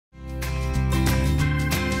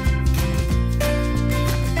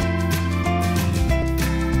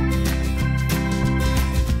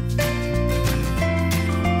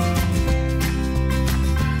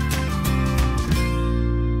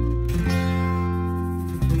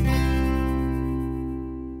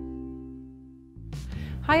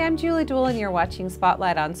Hi, I'm Julie Duell and you're watching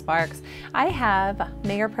Spotlight on Sparks. I have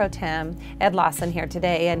Mayor Pro Tem Ed Lawson here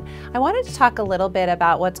today, and I wanted to talk a little bit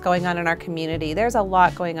about what's going on in our community. There's a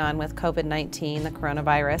lot going on with COVID-19, the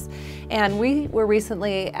coronavirus, and we were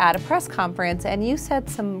recently at a press conference and you said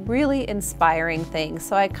some really inspiring things.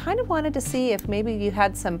 So I kind of wanted to see if maybe you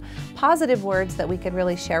had some positive words that we could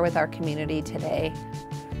really share with our community today.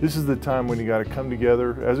 This is the time when you got to come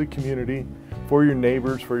together as a community for your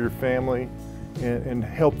neighbors, for your family, and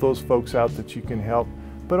help those folks out that you can help,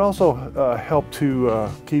 but also help to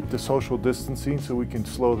keep the social distancing so we can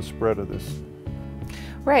slow the spread of this.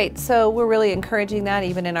 Right, so we're really encouraging that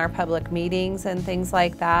even in our public meetings and things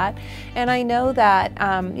like that. And I know that,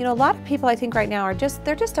 you know, a lot of people I think right now are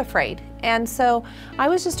they're just afraid. And so I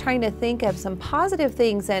was just trying to think of some positive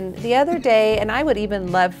things. And the other day, and I would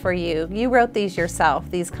even love for you wrote these yourself,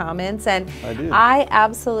 these comments, and I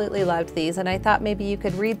absolutely loved these. And I thought maybe you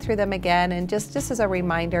could read through them again and just as a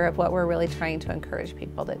reminder of what we're really trying to encourage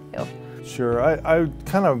people to do. Sure, I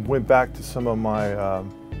kind of went back to some of my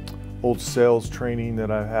old sales training that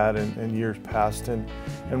I've had in years past, and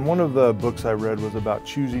one of the books I read was about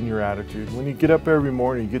choosing your attitude. When you get up every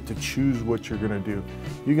morning, you get to choose what you're going to do.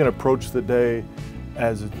 You can approach the day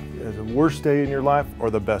as a worst day in your life or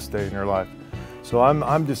the best day in your life. So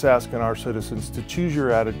I'm just asking our citizens to choose your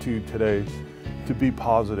attitude today, to be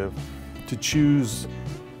positive, to choose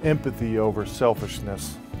empathy over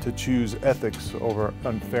selfishness, to choose ethics over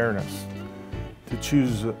unfairness, to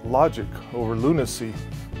choose logic over lunacy,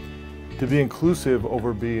 to be inclusive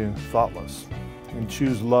over being thoughtless, and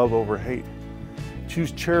choose love over hate.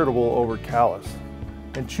 Choose charitable over callous,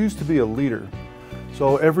 and choose to be a leader.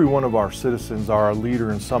 So every one of our citizens are a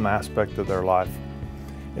leader in some aspect of their life.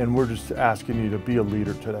 And we're just asking you to be a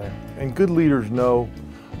leader today. And good leaders know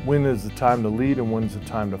when is the time to lead and when is the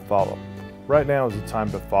time to follow. Right now is the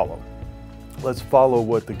time to follow. Let's follow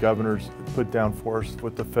what the governors put down for us,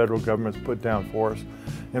 what the federal government's put down for us,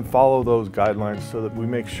 and follow those guidelines so that we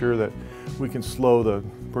make sure that we can slow the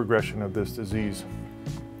progression of this disease.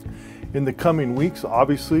 In the coming weeks,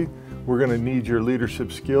 obviously, we're going to need your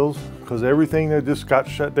leadership skills because everything that just got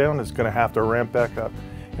shut down is going to have to ramp back up,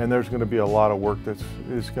 and there's going to be a lot of work that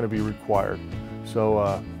is going to be required.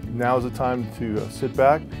 So now is the time to sit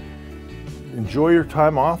back, enjoy your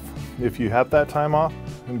time off if you have that time off,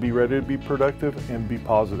 and be ready to be productive and be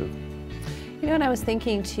positive. You know, and I was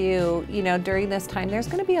thinking too, you know, during this time, there's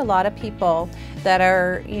going to be a lot of people that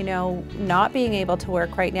are, you know, not being able to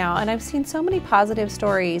work right now. And I've seen so many positive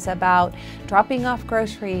stories about dropping off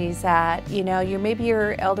groceries at, you know, maybe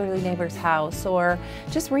your elderly neighbor's house, or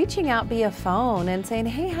just reaching out via phone and saying,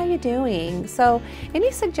 hey, how you doing? So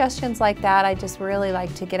any suggestions like that, I just really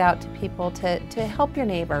like to get out to people to help your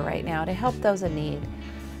neighbor right now, to help those in need.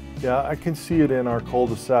 Yeah, I can see it in our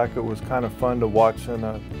cul-de-sac. It was kind of fun to watch on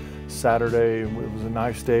a Saturday. It was a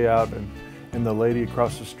nice day out, and the lady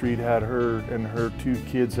across the street had her and her two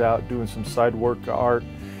kids out doing some sidewalk art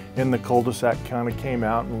in the cul-de-sac. Kind of came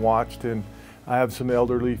out and watched, and I have some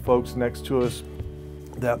elderly folks next to us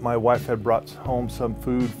that my wife had brought home some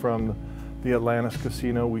food from the Atlantis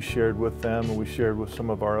Casino. We shared with them, and we shared with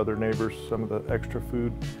some of our other neighbors some of the extra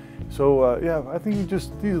food. So yeah, I think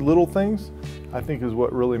just these little things, I think, is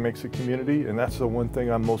what really makes a community, and that's the one thing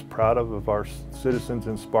I'm most proud of our citizens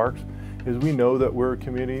in Sparks, is we know that we're a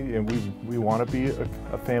community and we want to be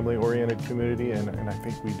a family-oriented community, and I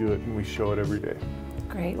think we do it and we show it every day.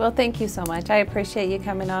 Great. Well, thank you so much. I appreciate you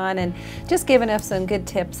coming on and just giving us some good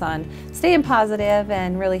tips on staying positive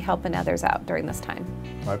and really helping others out during this time.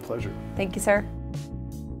 My pleasure. Thank you, sir.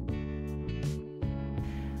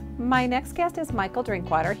 My next guest is Michael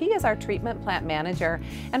Drinkwater. He is our treatment plant manager.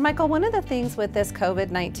 And Michael, one of the things with this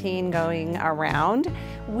COVID-19 going around,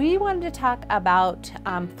 we wanted to talk about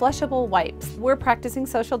flushable wipes. We're practicing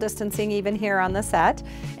social distancing even here on the set,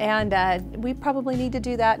 and we probably need to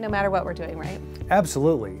do that no matter what we're doing, right?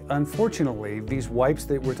 Absolutely. Unfortunately, these wipes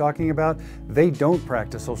that we're talking about, they don't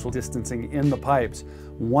practice social distancing in the pipes.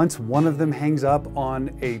 Once one of them hangs up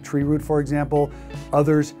on a tree root, for example,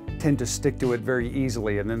 others tend to stick to it very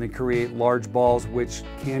easily, and then they create large balls which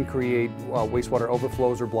can create wastewater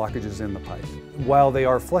overflows or blockages in the pipe. While they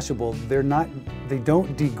are flushable, they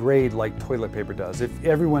don't degrade like toilet paper does. If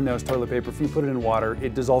everyone knows toilet paper, if you put it in water,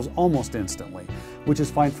 it dissolves almost instantly, which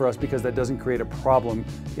is fine for us because that doesn't create a problem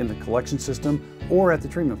in the collection system or at the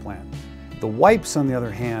treatment plant. The wipes, on the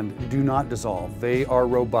other hand, do not dissolve. They are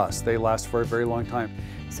robust. They last for a very long time.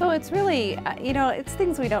 So it's really, you know, it's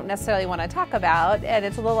things we don't necessarily want to talk about, and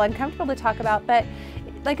it's a little uncomfortable to talk about, but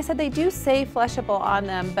like I said, they do say flushable on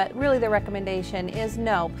them, but really the recommendation is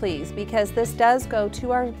no, please, because this does go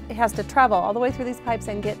to it has to travel all the way through these pipes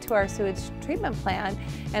and get to our sewage treatment plant,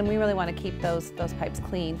 and we really want to keep those pipes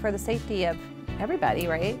clean for the safety of everybody,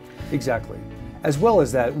 right? Exactly. As well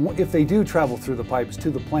as that, if they do travel through the pipes to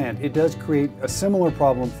the plant, it does create a similar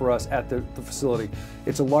problem for us at the facility.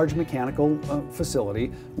 It's a large mechanical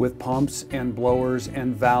facility with pumps and blowers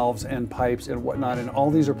and valves and pipes and whatnot, and all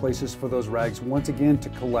these are places for those rags, once again, to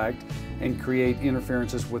collect and create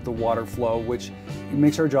interferences with the water flow, which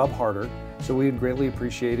makes our job harder. So we'd greatly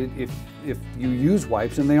appreciate it if you use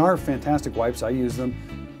wipes, and they are fantastic wipes, I use them,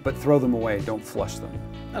 but throw them away, don't flush them.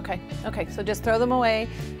 Okay, so just throw them away,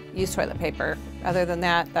 use toilet paper. Other than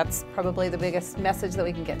that, that's probably the biggest message that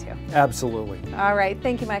we can get to. Absolutely. All right,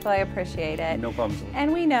 thank you, Michael, I appreciate it. No problem.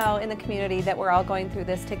 And we know in the community that we're all going through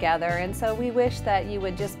this together, and so we wish that you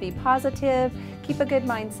would just be positive, keep a good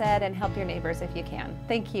mindset, and help your neighbors if you can.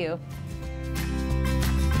 Thank you.